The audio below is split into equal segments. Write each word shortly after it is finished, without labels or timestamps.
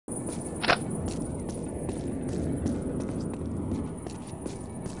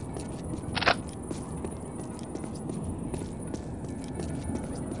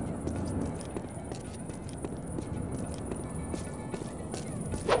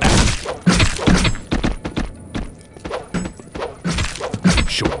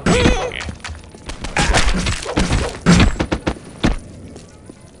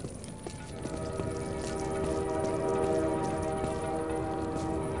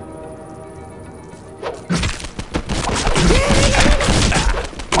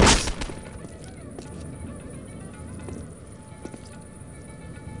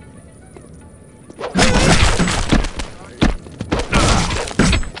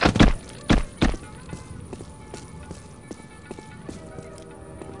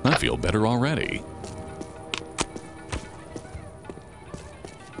feel better already.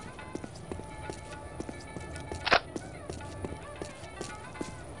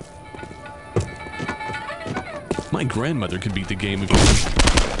 My grandmother could beat the game of...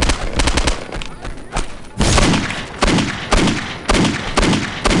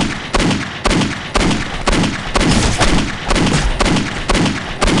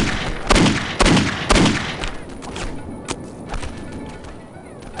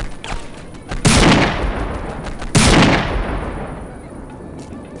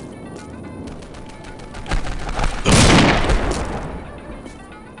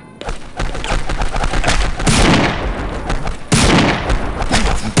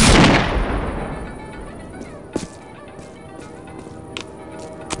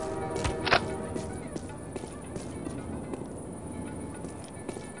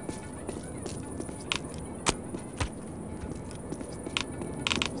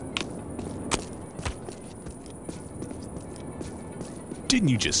 Didn't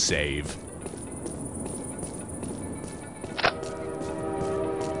you just save?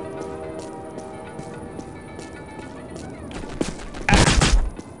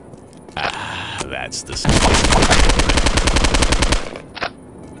 That's the stuff.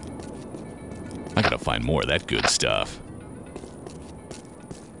 I gotta find more of that good stuff.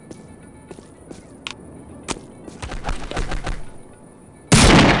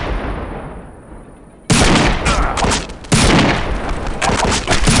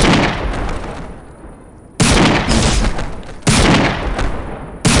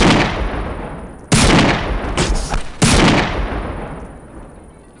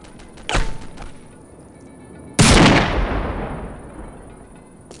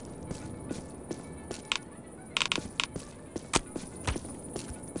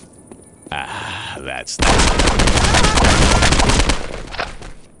 That's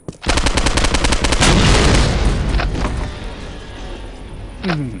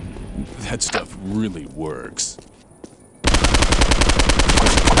that stuff really works.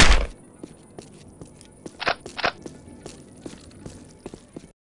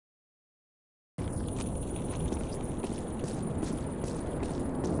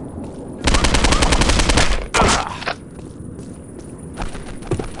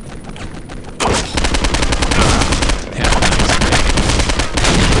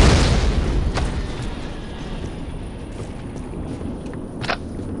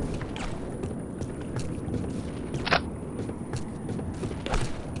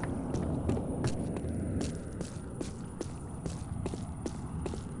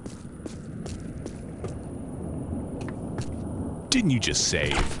 Didn't you just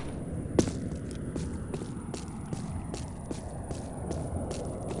save?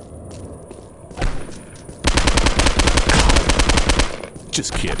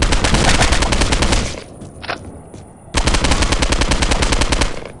 Just kidding.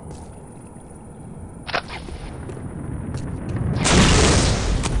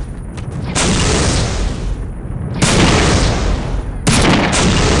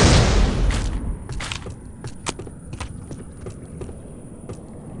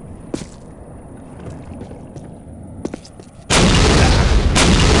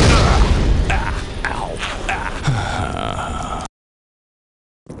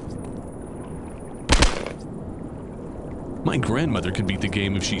 My grandmother could beat the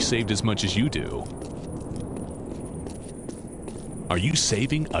game if she saved as much as you do. Are you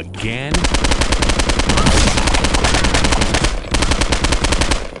saving again?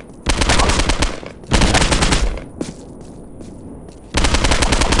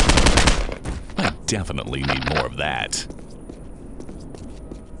 I definitely need more of that.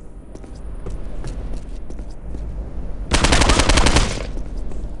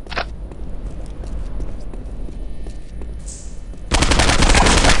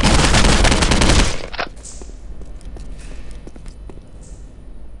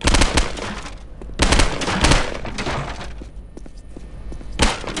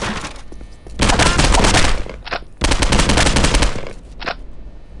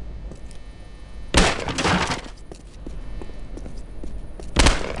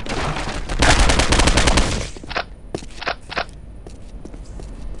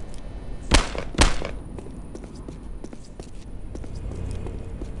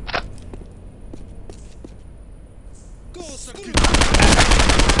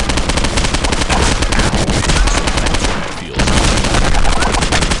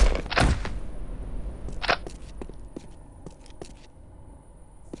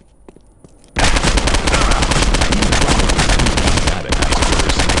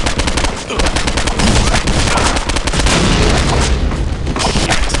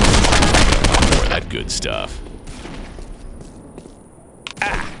 stuff.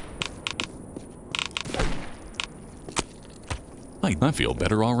 Ah! I feel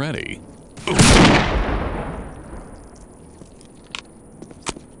better already.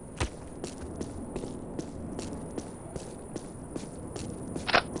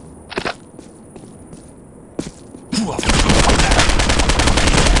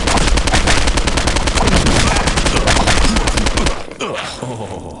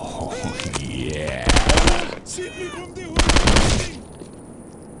 Oh, yeah.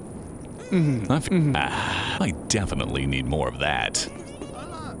 I definitely need more of that.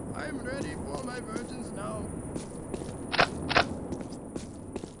 I'm ready for my virgins now.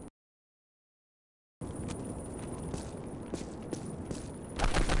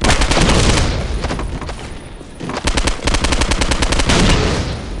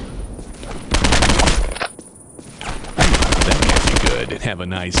 That can't be good. Have a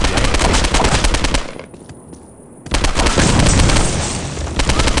nice day.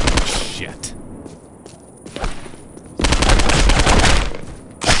 Shit.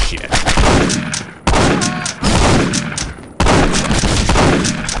 Shit.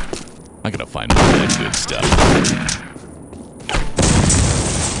 I gotta find more of that good stuff.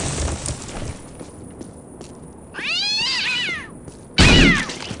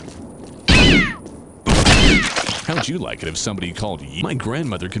 How'd you like it if somebody called you? My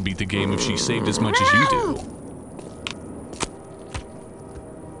grandmother could beat the game if she saved as much as you do.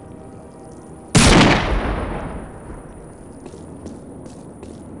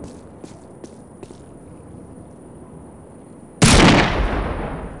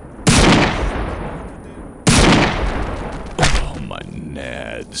 Oh, my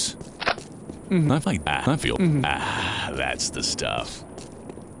nads. I feel... that's the stuff.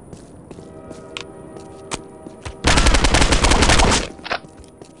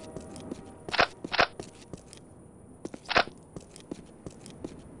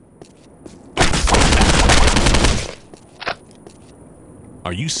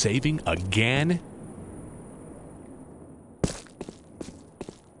 Are you saving again?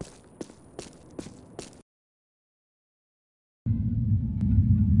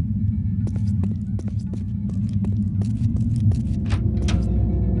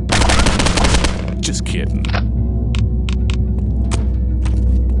 Just kidding.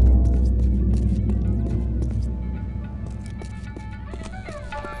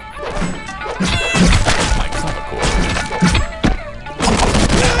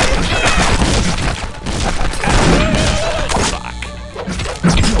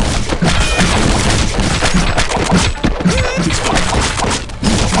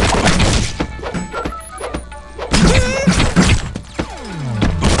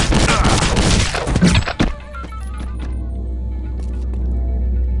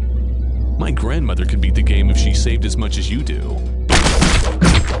 My grandmother could beat the game if she saved as much as you do.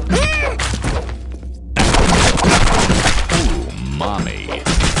 Oh, mommy.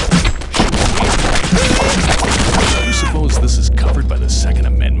 Do you suppose this is covered by the Second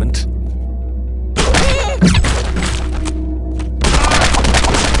Amendment?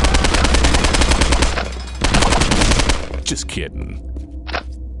 Just kidding.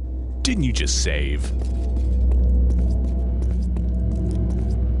 Didn't you just save?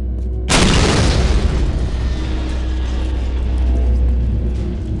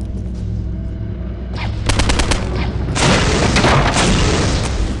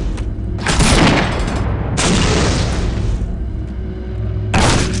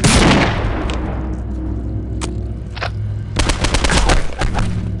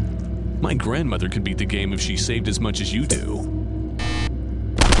 My grandmother could beat the game if she saved as much as you do.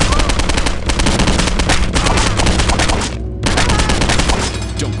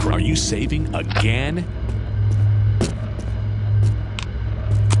 Don't cry. Are you saving again?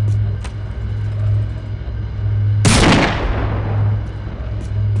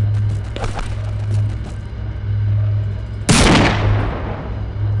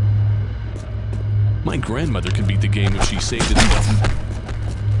 My grandmother could beat the game if she saved as much.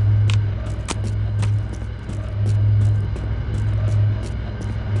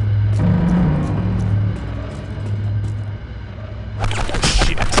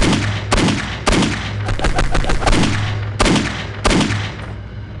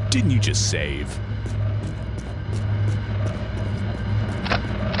 Didn't you just save?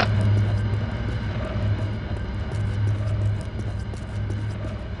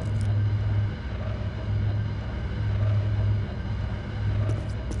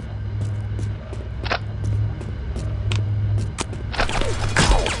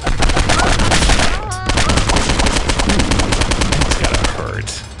 It's gotta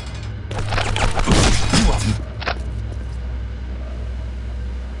hurt.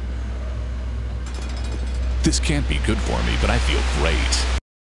 can't be good for me, but I feel great.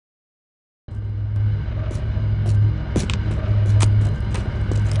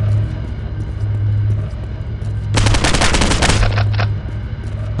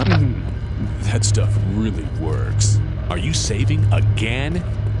 That stuff really works. Are you saving again?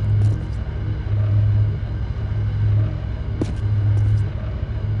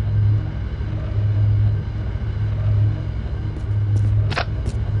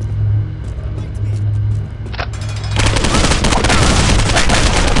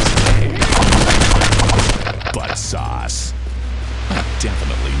 Butt sauce. I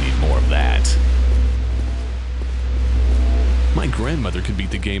definitely need more of that. My grandmother could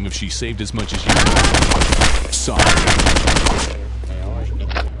beat the game if she saved as much as you did. Sorry.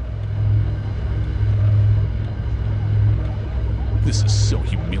 This is so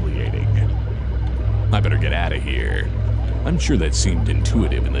humiliating. I better get out of here. I'm sure that seemed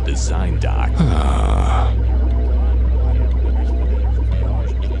intuitive in the design doc.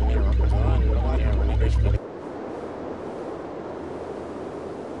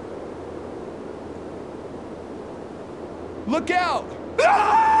 Look out!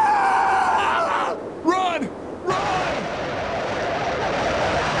 Ah! Run! Run!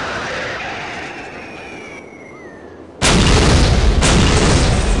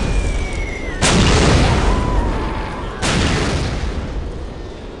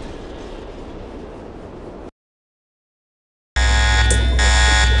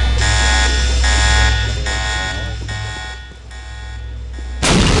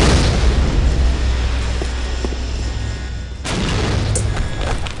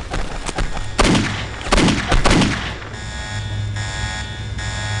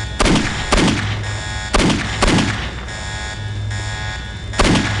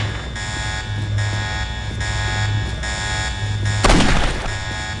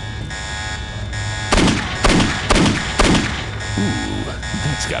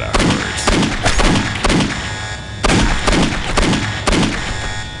 That's gotta hurt.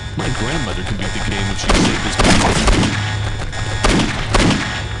 My grandmother can beat the game if she saved as much.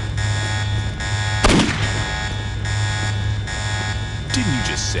 Didn't you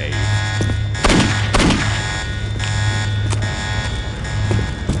just save?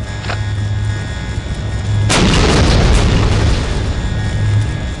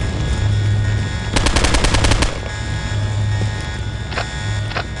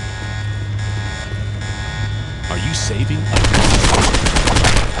 Are you saving again?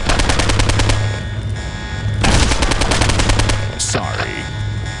 Sorry.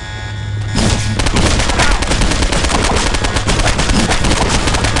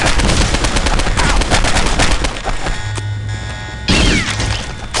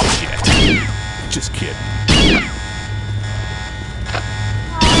 Shit. Just kidding.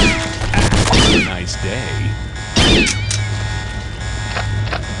 Nice day.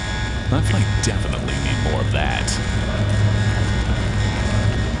 I definitely need more of that.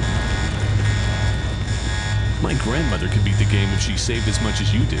 My grandmother could beat the game if she saved as much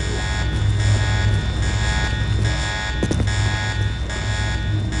as you do.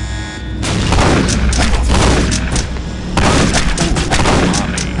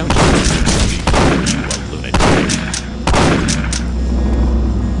 Mommy, how'd you do something? You a lunatic.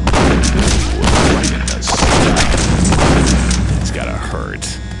 Right in the stomach. That's gotta hurt.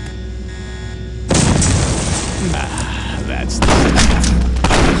 That's the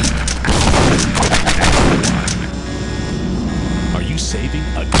Are you saving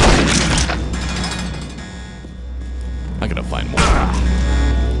again? I gotta find more.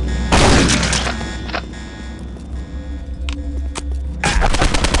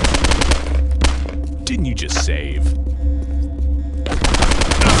 Didn't you just save?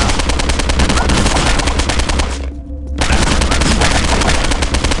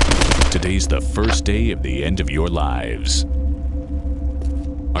 Today's the first day of the end of your lives.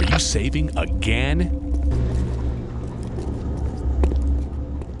 Are you saving again?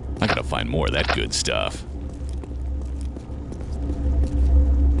 I gotta find more of that good stuff.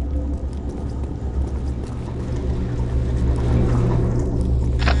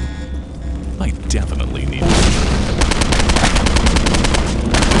 I definitely need it.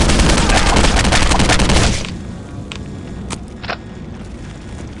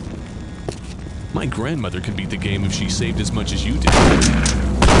 My grandmother could beat the game if she saved as much as you did.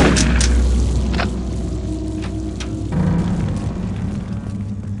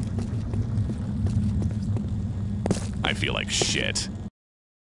 I feel like shit.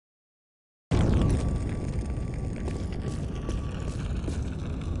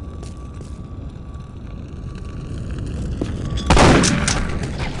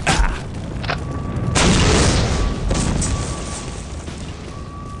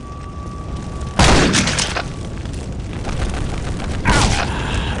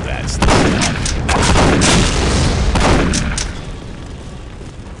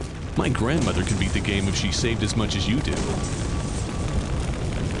 My grandmother can beat the game if she saved as much as you do.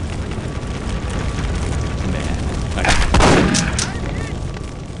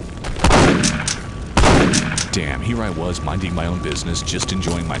 Damn, here I was minding my own business, just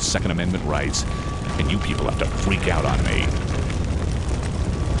enjoying my Second Amendment rights, and you people have to freak out on me.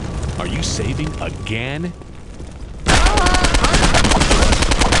 Are you saving again?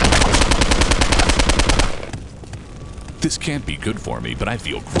 This can't be good for me, but I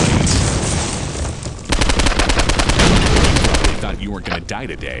feel great. You probably thought you weren't gonna die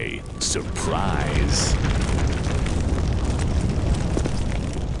today. Surprise.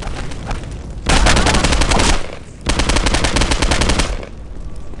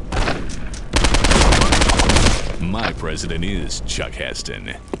 My president is Chuck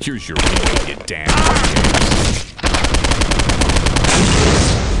Heston. Here's your ring, you damn kids.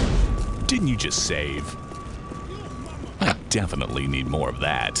 Didn't you just save? I definitely need more of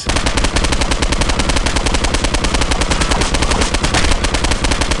that.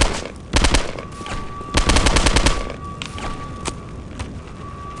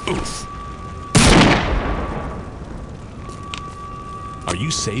 Oof. Are you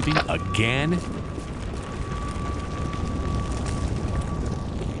saving again?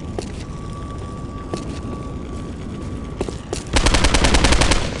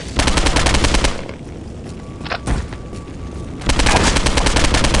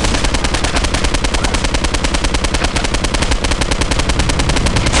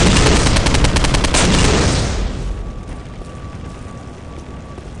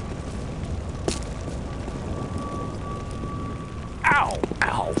 Ow!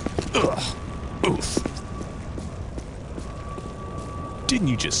 Ow! Ugh! Oof! Didn't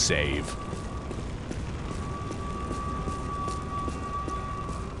you just save?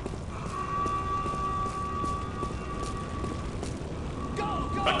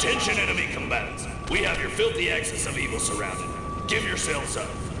 Attention, enemy combatants. We have your filthy axis of evil surrounded. Give yourselves up.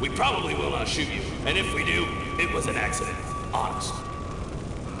 We probably will not shoot you, and if we do, it was an accident. Honest.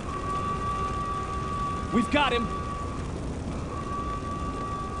 We've got him.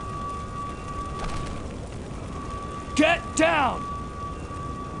 Get down!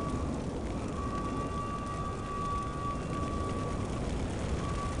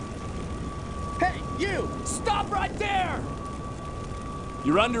 Hey, you! Stop right there!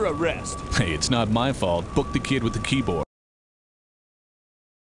 You're under arrest. Hey, it's not my fault. Book the kid with the keyboard.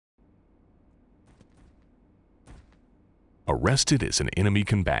 Arrested as an enemy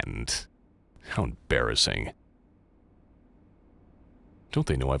combatant. How embarrassing. Don't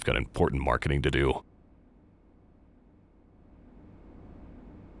they know I've got important marketing to do?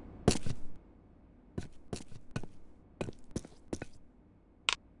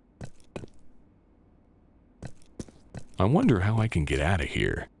 I wonder how I can get out of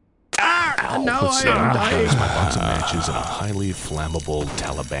here. Ow, now let's see. I am I'm dying. my box of matches and a highly flammable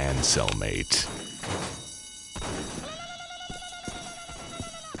Taliban cellmate.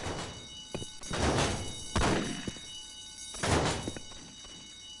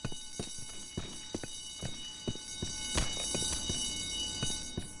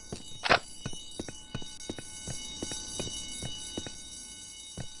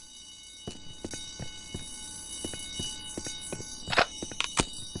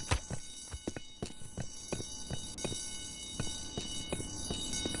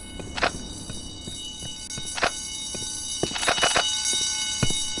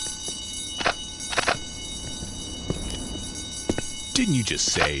 Didn't you just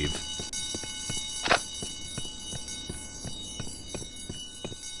save?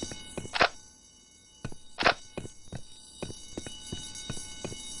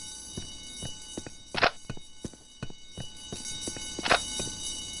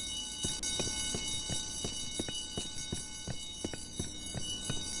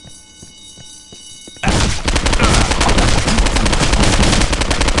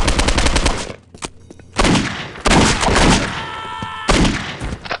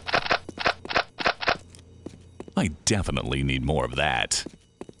 I definitely need more of that.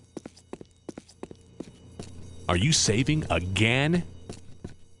 Are you saving again?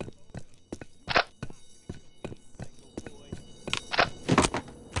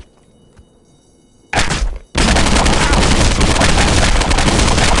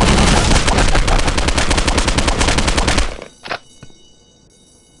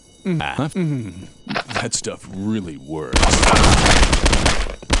 That stuff really works.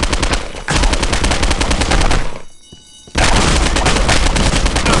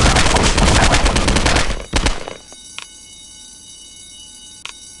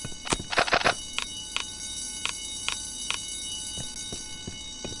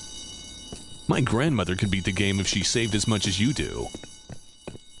 My grandmother could beat the game if she saved as much as you do.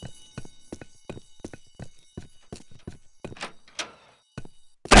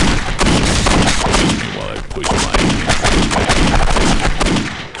 While I push my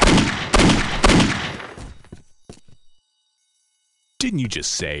Didn't you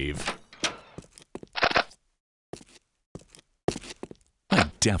just save?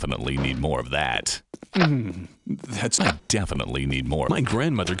 I definitely need more of that. I definitely need more. My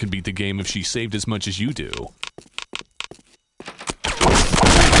grandmother could beat the game if she saved as much as you do.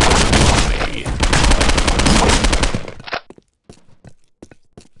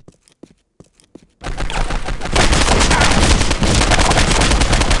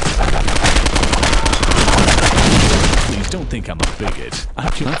 Please don't think I'm a bigot. I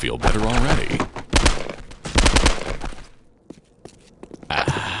feel better already.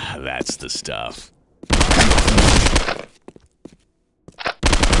 Ah, that's the stuff.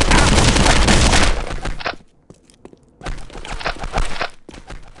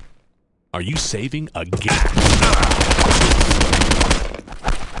 Are you saving again?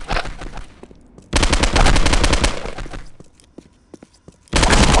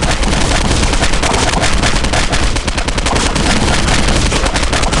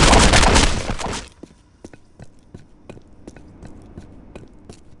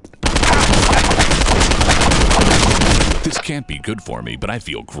 This can't be good for me, but I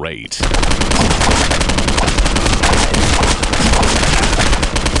feel great.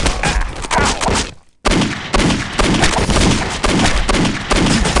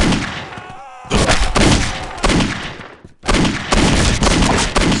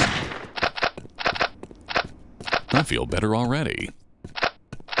 I feel better already.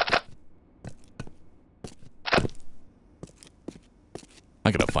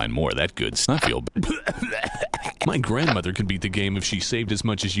 I gotta find more of that good stuff. I feel My grandmother could beat the game if she saved as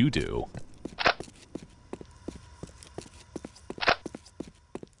much as you do.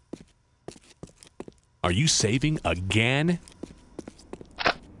 Are you saving again?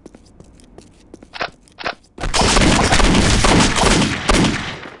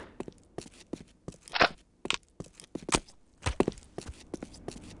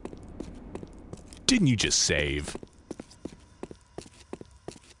 Didn't you just save?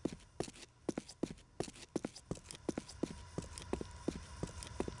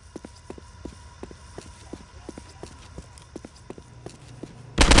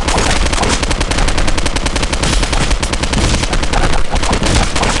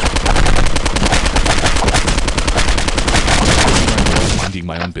 Minding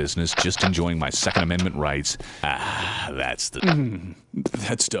my own business, just enjoying my Second Amendment rights. Ah, that's the...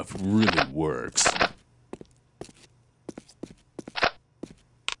 that stuff really works.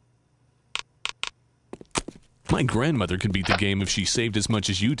 My grandmother could beat the game if she saved as much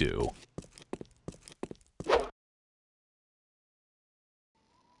as you do. The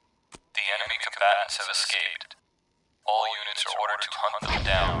enemy combatants have escaped. All units are ordered to hunt them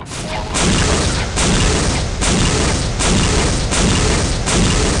down before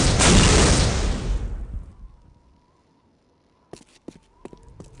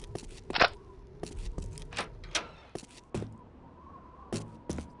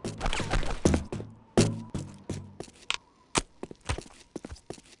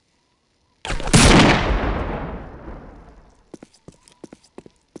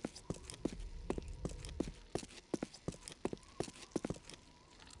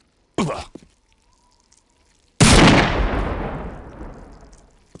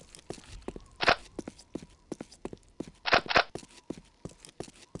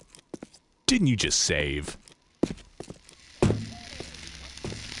Didn't you just save?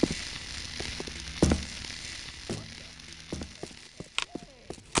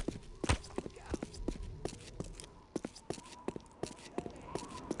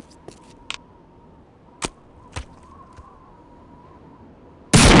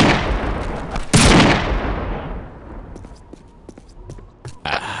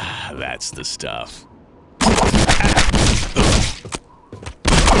 Ah, that's the stuff.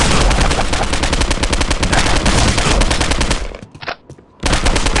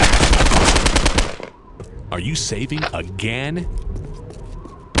 Are you saving again?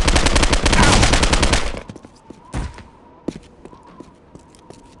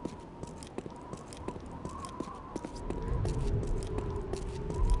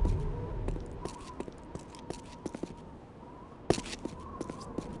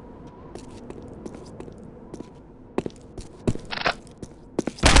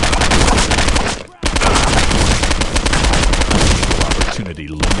 Opportunity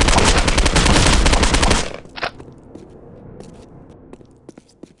limited.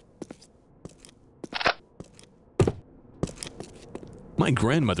 My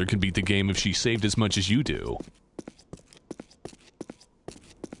grandmother could beat the game if she saved as much as you do.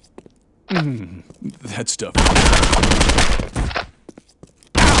 That stuff.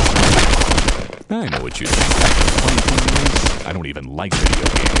 I know what you think. Funny thing is, I don't even like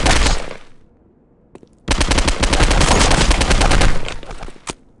video games.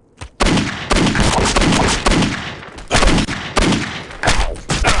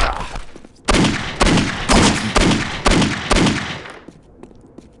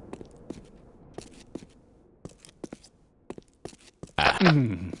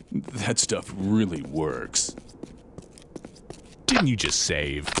 That stuff really works. Didn't you just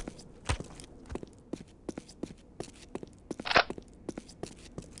save?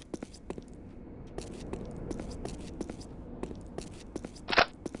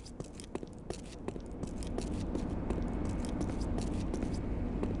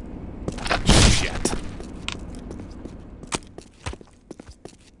 Shit.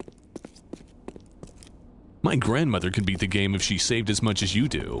 My grandmother could beat the game if she saved as much as you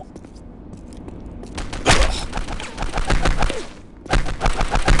do.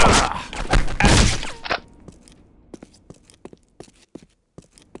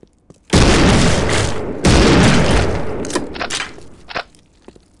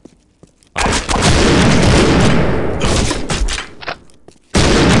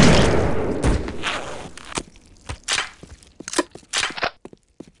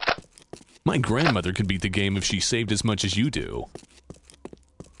 My grandmother could beat the game if she saved as much as you do.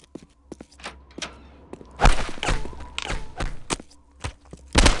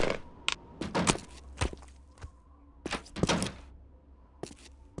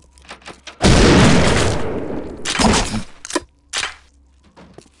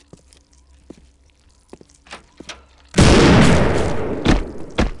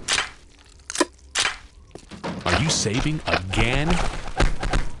 Are you saving again?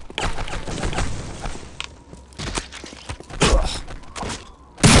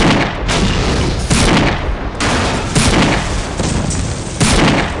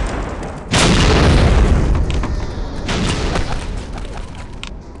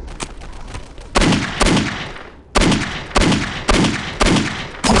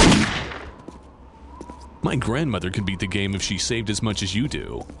 My grandmother could beat the game if she saved as much as you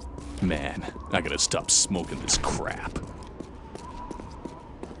do. Man, I gotta stop smoking this crap.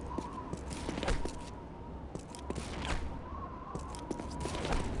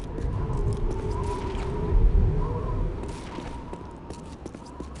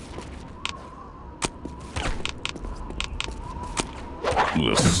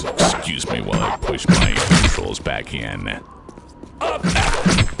 Excuse me while I push my controls back in. Up!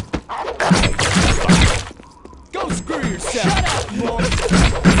 Go screw yourself! Shut up, boy!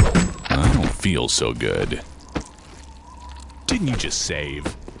 I don't feel so good. Didn't you just save?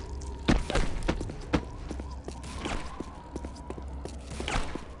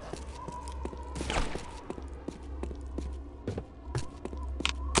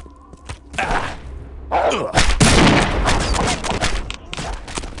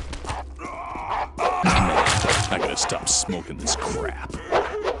 I gotta stop smoking this crap.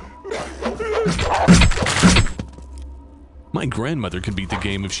 My grandmother could beat the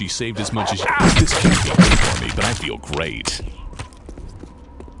game if she saved as much as you. This can't be good for me, but I feel great.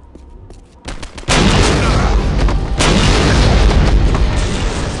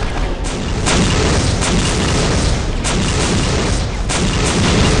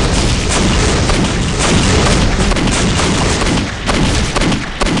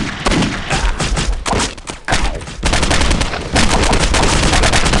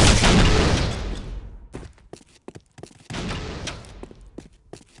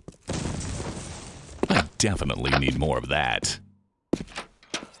 Definitely need more of that.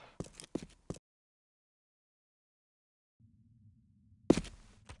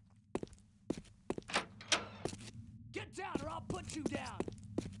 Get down or I'll put you down!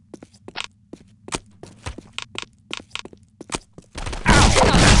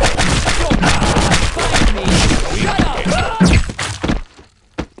 Find me! Shut up!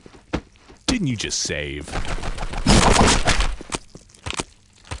 Didn't you just save?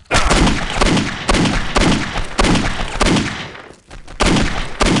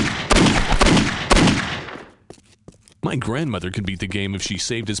 My grandmother could beat the game if she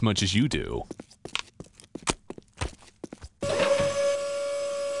saved as much as you do.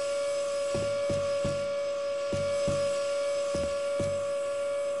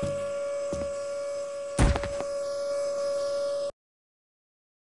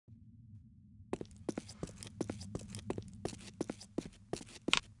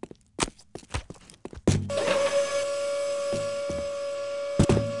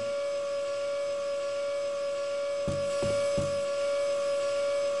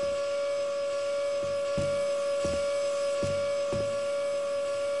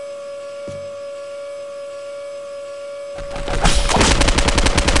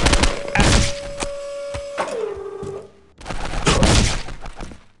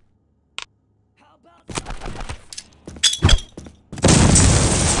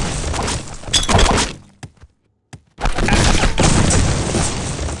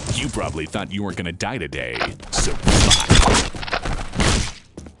 You probably thought you weren't gonna die today, so goodbye.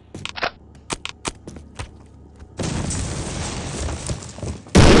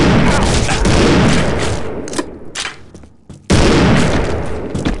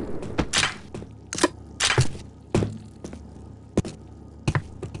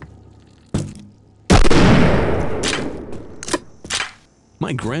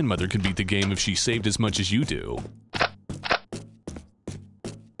 My grandmother could beat the game if she saved as much as you do.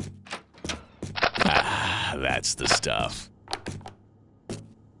 Ah, that's the stuff.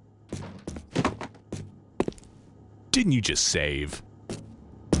 Didn't you just save?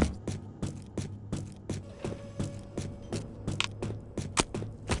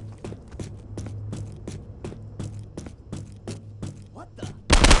 What the?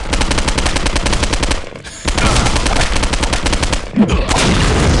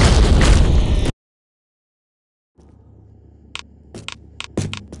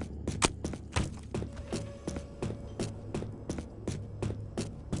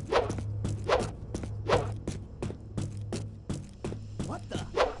 What the?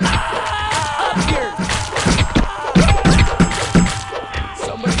 Up here!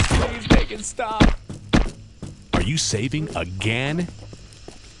 Somebody please make it stop. Are you saving again?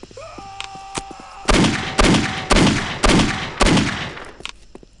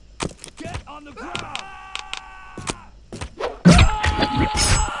 Get on the ground!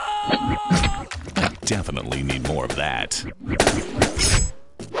 I definitely need more of that.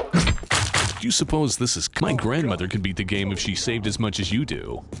 Do you suppose this is... My grandmother could beat the game if she saved as much as you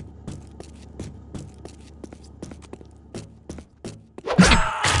do.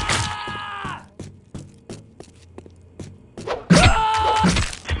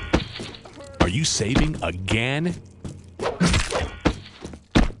 Are you saving again?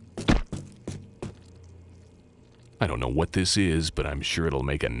 I don't know what this is, but I'm sure it'll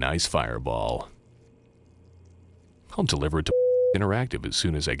make a nice fireball. I'll deliver it to Interactive as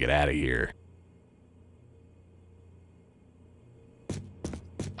soon as I get out of here.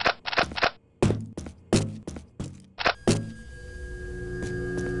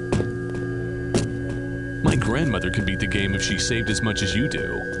 My grandmother could beat the game if she saved as much as you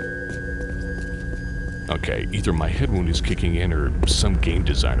do. Okay, either my head wound is kicking in or some game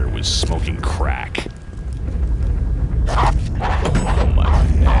designer was smoking crack. Oh, my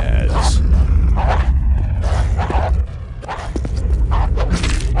nads.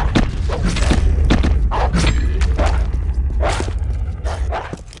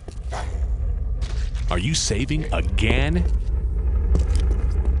 Are you saving again?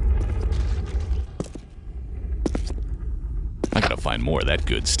 I gotta find more of that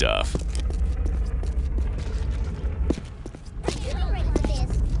good stuff.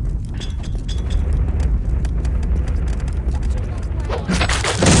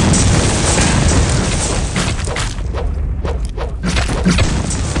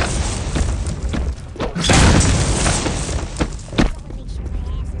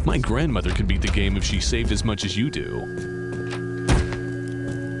 My grandmother could beat the game if she saved as much as you do.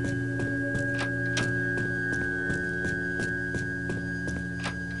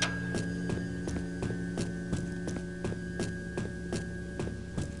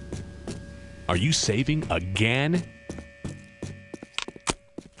 Are you saving again?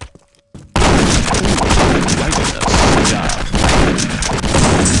 Right in the stuff.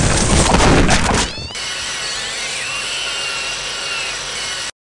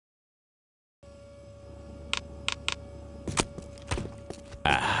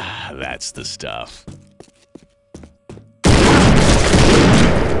 Ah, that's the stuff.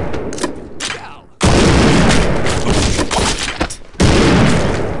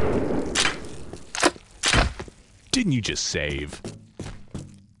 Didn't you just save?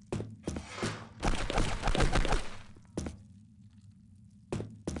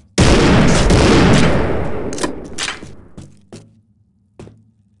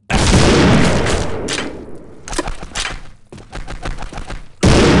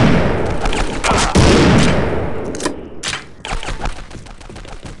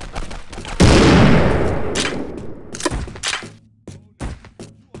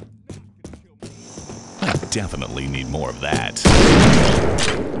 Definitely need more of that.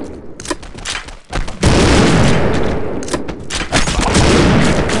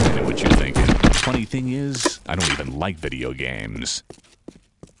 I know what you're thinking. Funny thing is, I don't even like video games.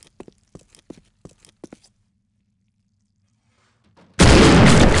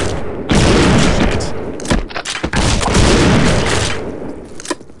 Shit.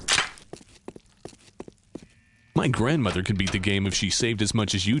 My grandmother could beat the game if she saved as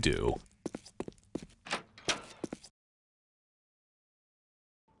much as you do.